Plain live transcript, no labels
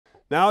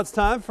Now it's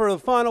time for the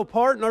final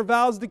part in our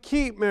Vows to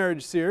Keep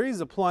marriage series,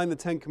 applying the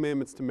 10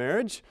 Commandments to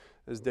marriage.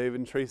 As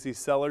David and Tracy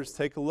Sellars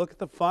take a look at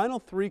the final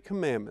 3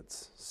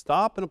 commandments.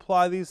 Stop and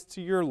apply these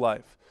to your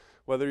life.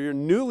 Whether you're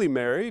newly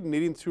married,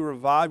 needing to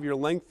revive your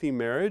lengthy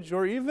marriage,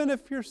 or even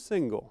if you're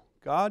single,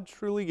 God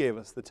truly gave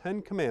us the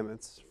 10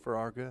 Commandments for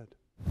our good.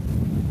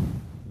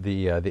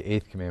 The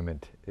 8th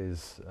commandment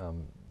is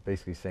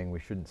basically saying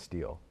we shouldn't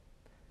steal.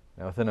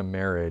 Now within a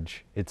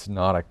marriage, it's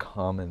not a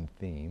common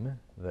theme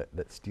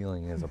that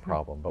stealing is a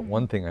problem. But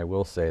one thing I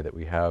will say that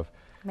we have...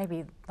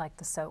 Maybe like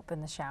the soap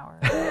in the shower.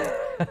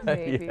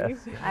 Maybe. Yes.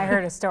 I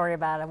heard a story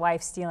about a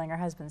wife stealing her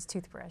husband's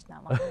toothbrush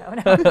not long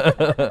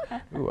ago.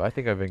 Ooh, I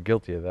think I've been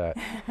guilty of that.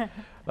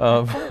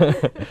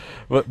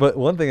 But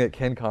one thing that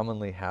can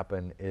commonly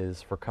happen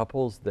is for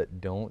couples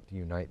that don't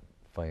unite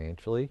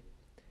financially,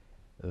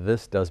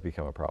 this does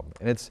become a problem.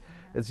 And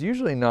it's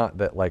usually not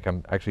that like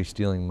I'm actually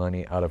stealing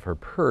money out of her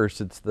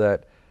purse. It's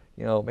that,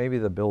 you know, maybe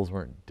the bills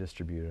weren't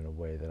distributed in a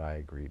way that I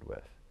agreed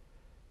with.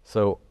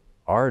 So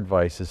our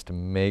advice is to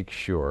make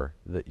sure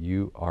that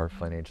you are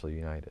financially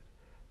united,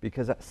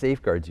 because that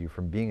safeguards you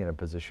from being in a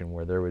position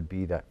where there would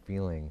be that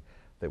feeling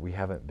that we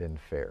haven't been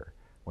fair.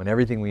 When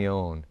everything we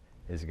own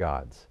is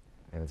God's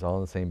and it's all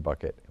in the same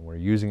bucket and we're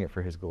using it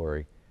for His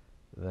glory,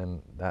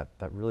 then that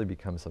really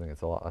becomes something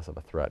that's a lot less of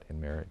a threat in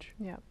marriage.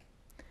 Yep.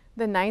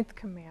 The 9th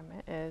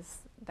commandment is,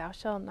 thou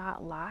shalt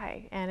not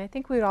lie. And I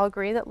think we'd all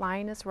agree that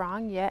lying is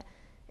wrong, yet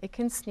it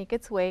can sneak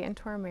its way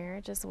into our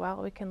marriage as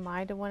well. We can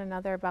lie to one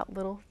another about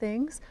little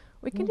things.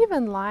 We can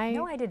even lie.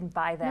 No, I didn't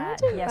buy that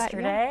didn't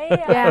yesterday.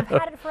 Yeah. I've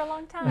had it for a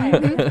long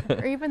time.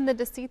 Or even the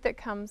deceit that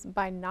comes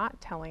by not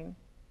telling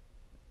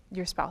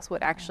your spouse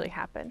what actually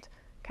happened,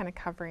 kind of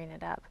covering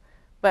it up.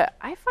 But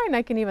I find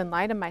I can even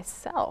lie to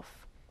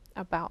myself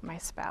about my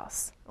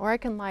spouse, or I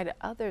can lie to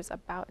others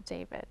about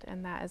David,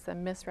 and that is a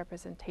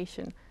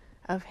misrepresentation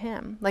of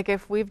him. Like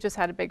if we've just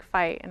had a big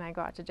fight and I go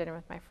out to dinner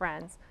with my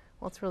friends,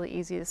 well, it's really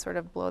easy to sort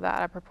of blow that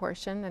out of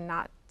proportion and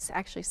not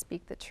actually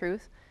speak the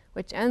truth,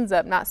 which ends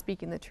up not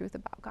speaking the truth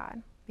about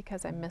God,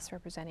 because I'm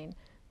misrepresenting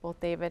both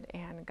David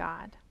and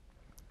God.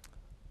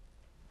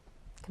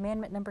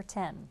 Commandment number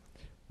 10.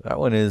 That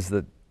one is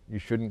that you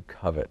shouldn't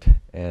covet.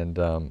 And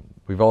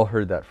we've all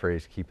heard that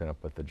phrase, keeping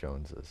up with the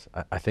Joneses.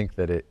 I think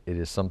that it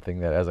is something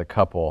that as a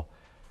couple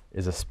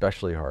is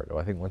especially hard.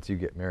 I think once you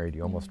get married,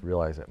 you almost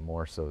realize it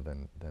more so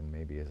than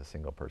maybe as a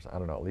single person. I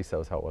don't know, at least that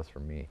was how it was for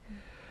me.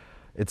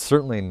 It's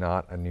certainly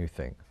not a new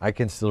thing. I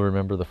can still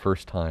remember the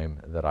first time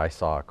that I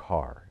saw a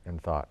car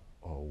and thought,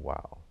 oh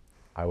wow,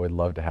 I would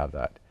love to have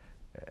that.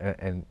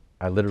 And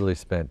I literally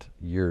spent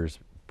years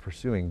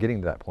pursuing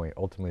getting to that point,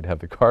 ultimately to have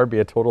the car be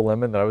a total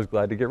lemon that I was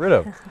glad to get rid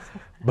of.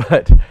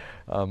 But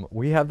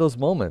we have those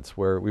moments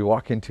where we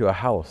walk into a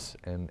house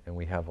and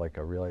we have like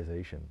a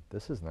realization,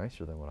 this is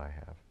nicer than what I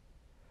have.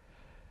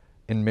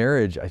 In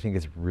marriage, I think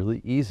it's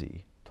really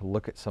easy to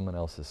look at someone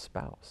else's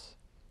spouse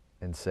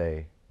and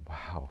say,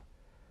 wow,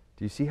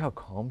 do you see how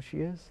calm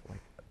she is?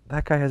 Like,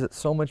 that guy has it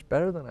so much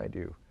better than I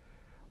do.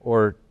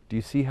 Or do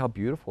you see how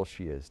beautiful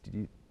she is?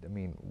 I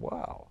mean,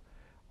 wow.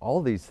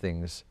 All these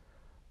things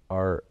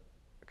are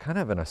kind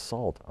of an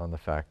assault on the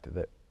fact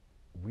that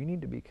we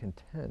need to be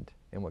content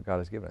in what God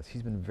has given us.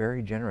 He's been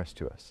very generous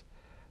to us.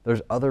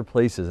 There's other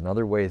places and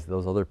other ways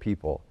those other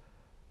people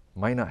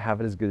might not have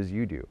it as good as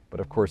you do, but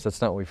of course that's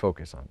not what we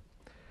focus on.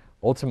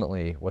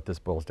 Ultimately, what this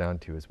boils down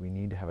to is we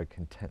need to have a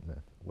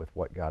contentment with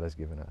what God has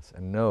given us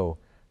and know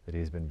that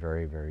He's been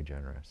very, very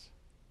generous.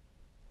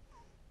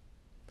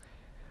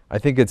 I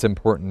think it's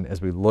important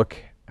as we look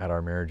at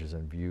our marriages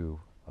in view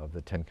of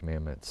the 10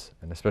 Commandments,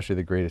 and especially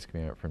the greatest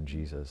commandment from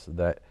Jesus,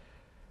 that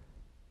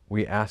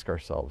we ask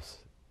ourselves,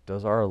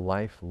 does our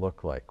life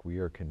look like we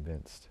are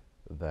convinced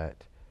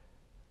that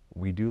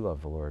we do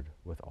love the Lord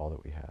with all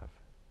that we have?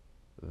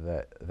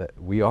 That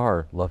we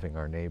are loving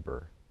our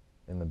neighbor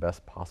in the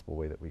best possible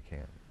way that we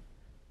can?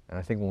 And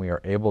I think when we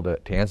are able to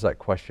answer that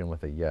question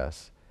with a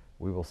yes,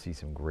 we will see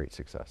some great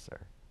success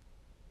there.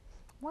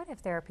 What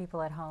if there are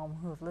people at home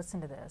who have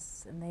listened to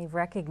this and they've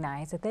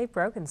recognized that they've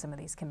broken some of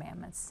these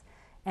commandments,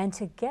 and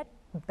to get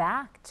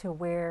back to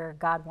where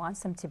God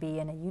wants them to be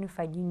in a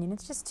unified union,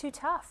 it's just too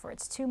tough, or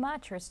it's too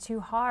much, or it's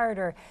too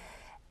hard,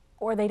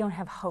 or they don't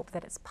have hope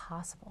that it's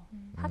possible?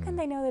 How can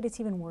they know that it's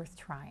even worth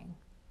trying?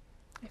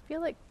 I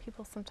feel like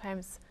people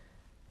sometimes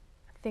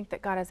think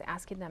that God is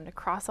asking them to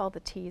cross all the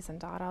T's and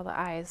dot all the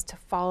I's to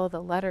follow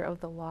the letter of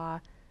the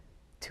law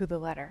to the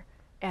letter.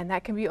 And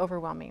that can be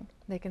overwhelming.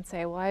 They can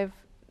say, well, I've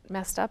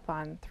messed up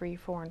on 3,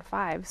 4, and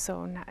 5,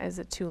 so now, is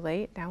it too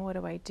late? Now what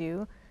do I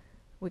do?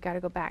 We got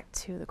to go back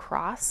to the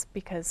cross,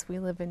 because we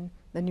live in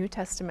the New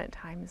Testament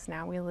times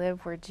now. We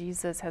live where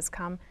Jesus has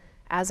come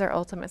as our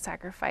ultimate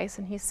sacrifice,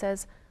 and He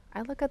says,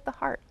 I look at the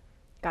heart.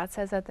 God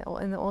says that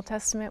in the Old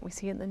Testament, we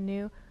see it in the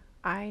New,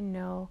 I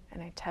know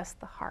and I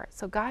test the heart.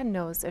 So God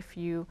knows if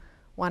you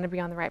want to be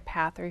on the right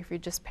path or if you're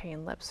just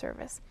paying lip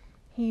service.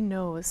 He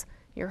knows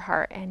your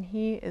heart, and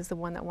He is the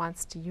one that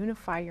wants to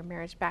unify your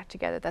marriage back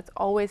together. That's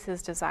always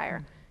His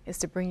desire, is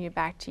to bring you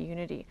back to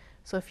unity.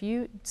 So if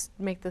you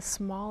make the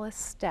smallest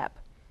step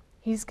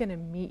He's going to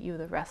meet you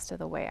the rest of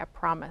the way. I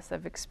promise.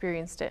 I've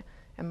experienced it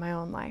in my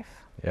own life.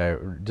 Yeah,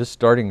 just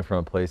starting from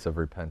a place of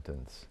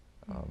repentance,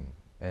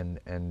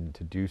 and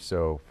to do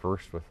so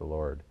first with the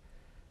Lord,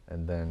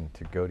 and then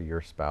to go to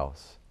your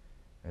spouse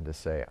and to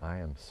say, I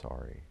am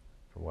sorry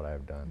for what I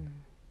have done.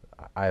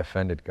 I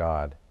offended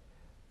God,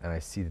 and I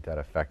see that that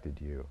affected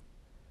you,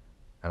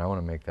 and I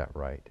want to make that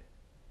right.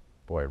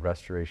 Boy,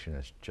 restoration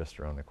is just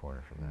around the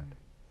corner from that.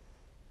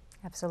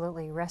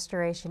 Absolutely.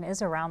 Restoration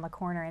is around the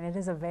corner, and it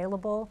is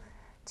available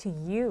to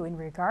you, and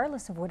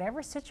regardless of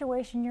whatever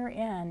situation you're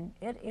in,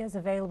 it is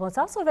available. It's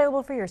also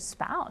available for your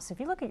spouse. If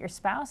you look at your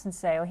spouse and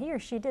say, oh, he or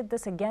she did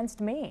this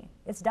against me,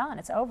 it's done,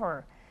 it's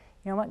over.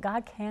 You know what?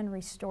 God can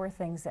restore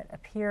things that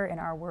appear in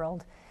our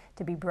world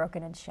to be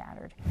broken and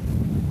shattered.